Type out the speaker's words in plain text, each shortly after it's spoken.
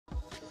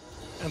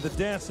And the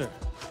dancer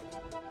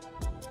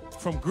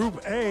from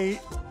Group A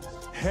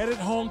headed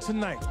home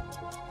tonight.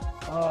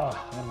 Oh,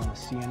 I don't want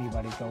to see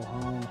anybody go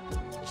home.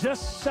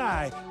 Just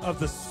shy of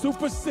the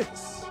Super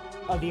 6.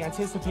 Oh, the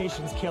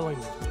anticipation's killing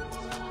me.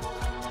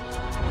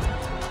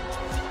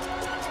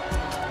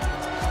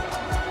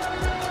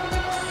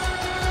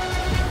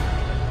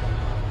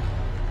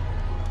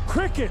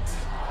 Cricket.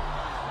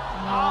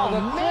 Oh,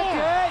 the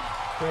man!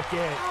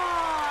 Cricket.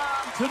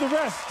 To the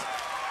rest,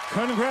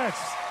 congrats.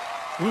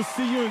 We'll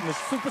see you in the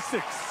Super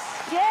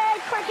 6. Yay,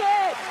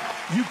 Cricket!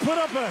 You put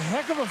up a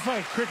heck of a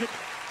fight, Cricket.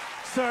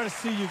 Sorry to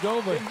see you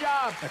go, but Good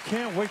job. I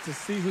can't wait to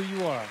see who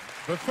you are.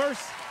 But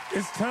first,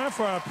 it's time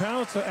for our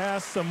panel to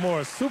ask some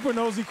more super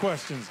nosy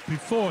questions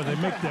before they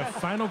make their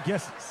final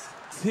guesses.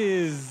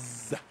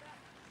 Tiz.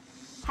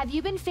 Have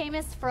you been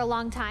famous for a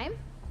long time?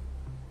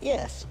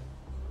 Yes.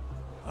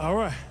 All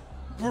right.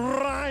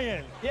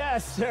 Brian.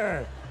 Yes,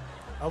 sir.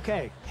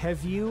 Okay,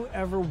 have you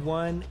ever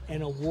won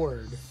an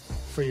award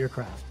for your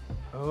craft?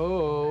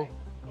 Oh,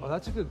 well,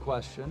 that's a good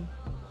question.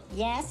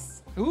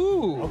 Yes.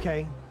 Ooh.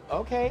 Okay.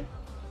 Okay.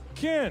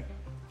 Ken.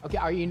 Okay,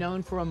 are you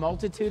known for a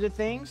multitude of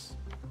things?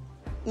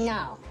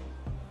 No.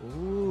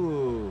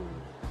 Ooh.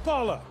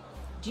 Paula.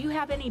 Do you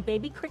have any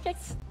baby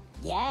crickets?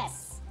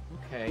 Yes.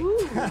 Okay.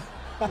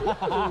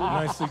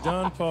 Nicely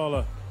done,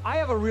 Paula. I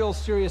have a real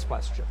serious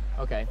question.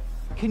 Okay.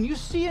 Can you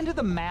see into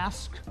the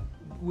mask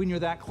when you're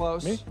that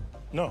close? Me?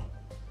 No.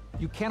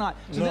 You cannot.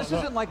 So No, this no.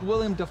 isn't like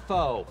William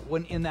Dafoe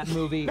when in that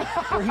movie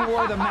where he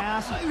wore the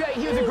mask.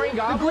 He was a Green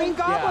Goblin? The Green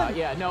Goblin?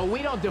 Yeah, no,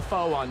 we don't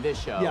Defoe on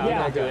this show. Yeah, we okay,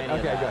 don't do good. any of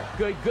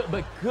Okay,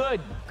 that.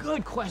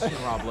 Good question,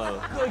 Rob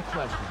Lowe. Good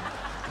question.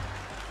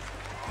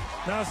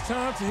 Now it's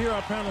time to hear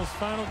our panel's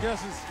final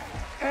guesses.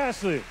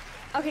 Ashley.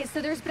 Okay,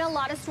 so there's been a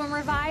lot of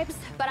swimmer vibes,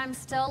 but I'm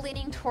still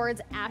leaning towards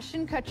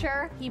Ashton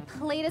Kutcher. He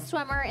played a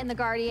swimmer in The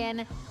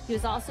Guardian. He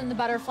was also in The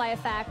Butterfly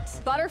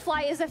Effect.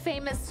 Butterfly is a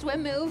famous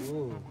swim move.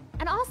 Ooh.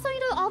 And also, you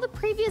know, all the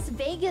previous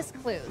Vegas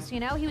clues. You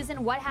know, he was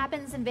in What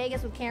Happens in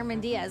Vegas with Cameron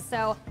Diaz.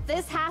 So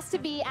this has to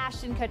be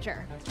Ashton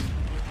Kutcher.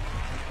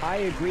 I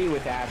agree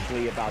with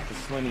Ashley about the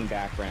swimming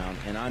background,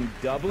 and I'm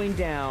doubling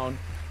down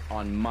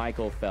on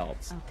Michael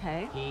Phelps.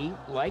 Okay. He,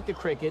 like the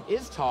cricket,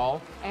 is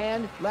tall.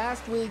 And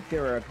last week,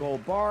 there were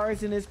gold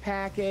bars in his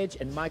package,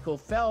 and Michael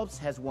Phelps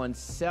has won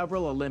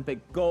several Olympic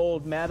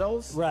gold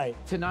medals. Right.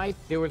 Tonight,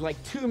 there was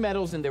like 2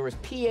 medals, and there was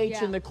pH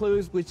Yeah. in the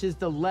clues, which is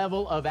the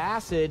level of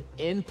acid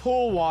in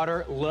pool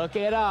water. Look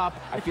it up.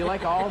 I feel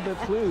like all the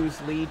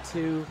clues lead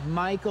to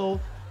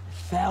Michael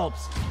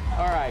Phelps.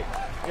 All right.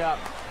 Yeah.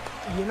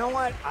 You know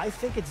what? I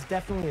think it's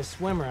definitely a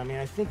swimmer. I mean,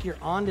 I think you're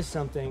onto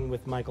something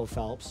with Michael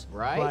Phelps.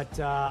 Right. But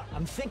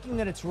I'm thinking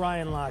that it's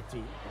Ryan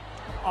Lochte.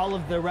 All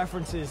of the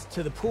references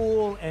to the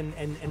pool and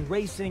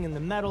racing and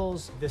the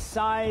medals, the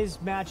size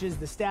matches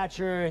the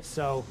stature.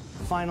 So,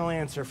 final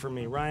answer for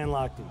me, Ryan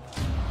Lochte.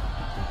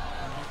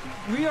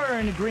 We are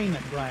in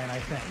agreement, Brian, I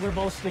think. We're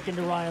both sticking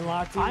to Ryan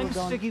Lochte. I'm We're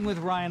going- sticking with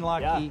Ryan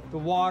Lochte. Yeah. The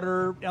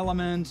water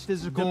elements,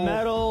 physical, The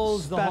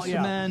medals, the whole-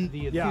 specimen, yeah.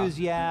 the Yeah.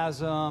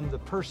 enthusiasm, the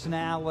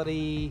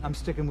personality. I'm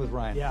sticking with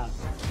Ryan. Yeah.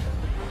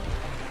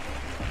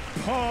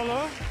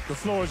 Paula, the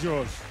floor is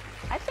yours.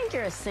 I think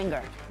you're a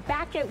singer.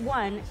 Back at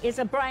One is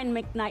a Brian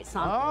McKnight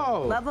song.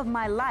 Oh. Love of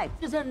my life.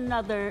 Is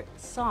another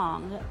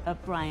song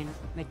of Brian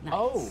McKnight's.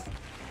 Oh.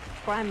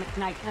 Brian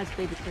McKnight has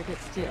baby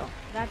crickets too.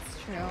 That's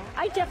true.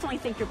 I definitely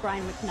think you're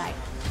Brian McKnight.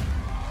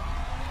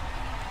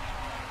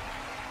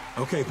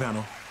 Okay,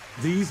 panel.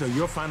 These are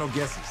your final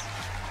guesses.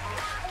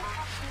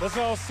 Let's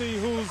all see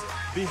who's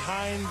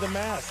behind the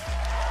mask.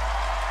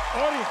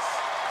 Audience,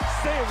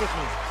 say it with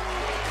me.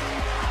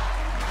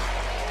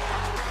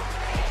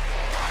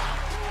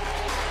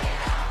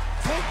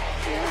 Take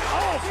it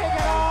off. Take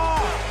it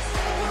off.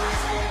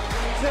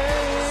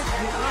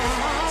 Take it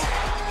off.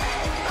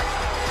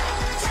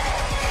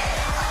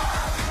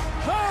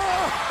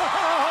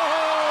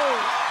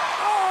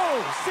 Oh!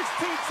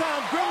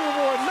 16-time Grammy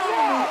Award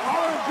nominee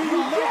R&B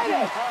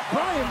legend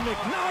Brian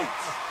McKnight.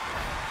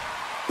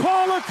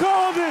 Paula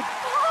called it.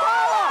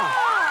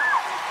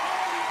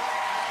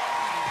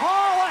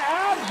 Paula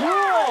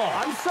Abdul!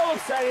 I'm so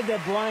excited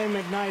that Brian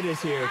McKnight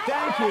is here.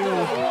 Thank you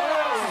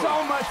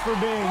so much for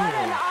being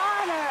here.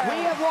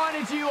 We have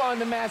wanted you on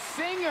The Masked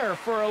Singer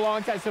for a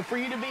long time, so for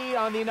you to be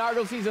on the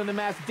inaugural season of The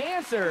Masked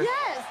Dancer.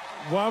 Yes.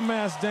 Why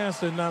masked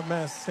dancer, not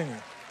masked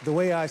singer? The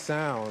way I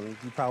sound,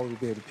 you'd probably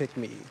be able to pick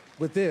me.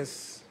 With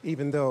this,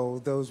 even though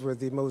those were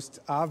the most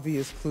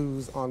obvious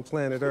clues on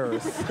planet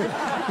Earth.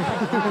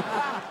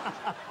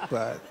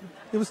 But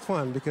it was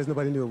fun because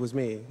nobody knew it was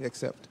me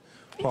except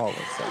Paula.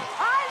 So.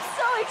 I'm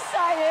so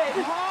excited.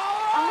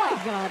 Oh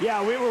my God.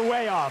 Yeah, we were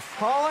way off.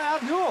 Paula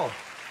Abdul.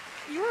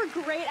 You were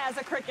great as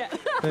a cricket.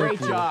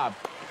 Great job.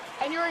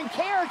 And you're in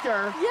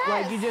character. Yes.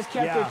 Like you just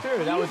kept Yeah. it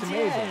through. That was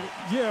amazing.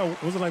 Yeah,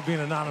 what was it like being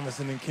anonymous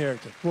and in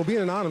character? Well,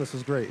 being anonymous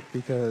was great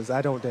because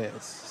I don't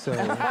dance. So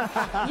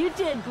You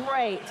did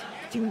great.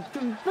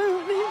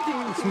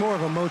 it's more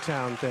of a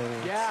Motown thing.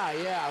 Yeah,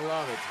 I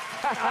love it.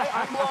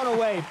 I'm blown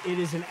away. It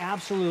is an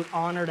absolute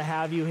honor to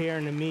have you here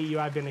and to meet you.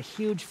 I've been a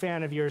huge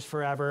fan of yours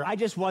forever. I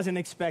just wasn't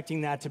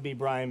expecting that to be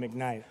Brian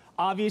McKnight.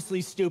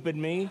 Obviously, stupid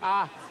me.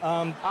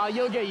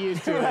 You'll get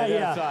used to it. Right,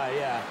 That's fine.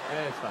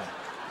 Yeah, it's fine.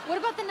 What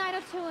about the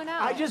 90210?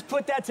 I just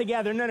put that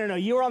together. No.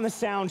 You were on the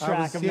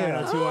soundtrack of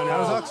 90210. I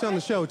was actually on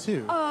the show,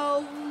 too.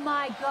 Oh,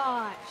 my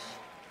gosh.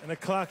 And the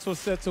clocks were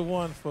set to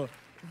 1 for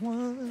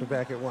 1. We're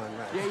back at 1,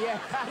 right? Yeah.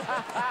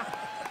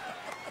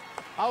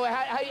 Oh,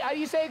 how do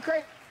you say it,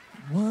 Craig?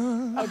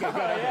 1. Okay, good.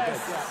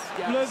 Yes.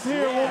 Let's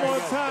hear it one more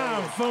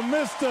time for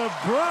Mr.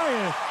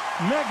 Brian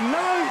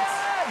McKnight.